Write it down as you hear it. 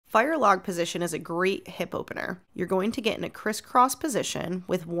Firelog position is a great hip opener. You're going to get in a crisscross position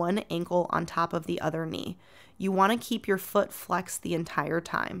with one ankle on top of the other knee. You want to keep your foot flexed the entire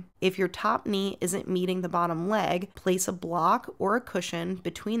time. If your top knee isn't meeting the bottom leg, place a block or a cushion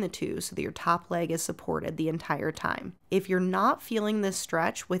between the two so that your top leg is supported the entire time. If you're not feeling this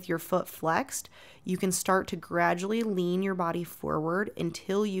stretch with your foot flexed, you can start to gradually lean your body forward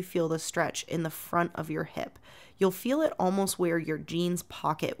until you feel the stretch in the front of your hip. You'll feel it almost where your jeans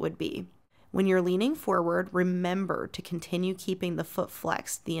pocket would be. When you're leaning forward, remember to continue keeping the foot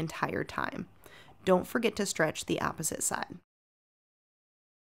flexed the entire time. Don't forget to stretch the opposite side.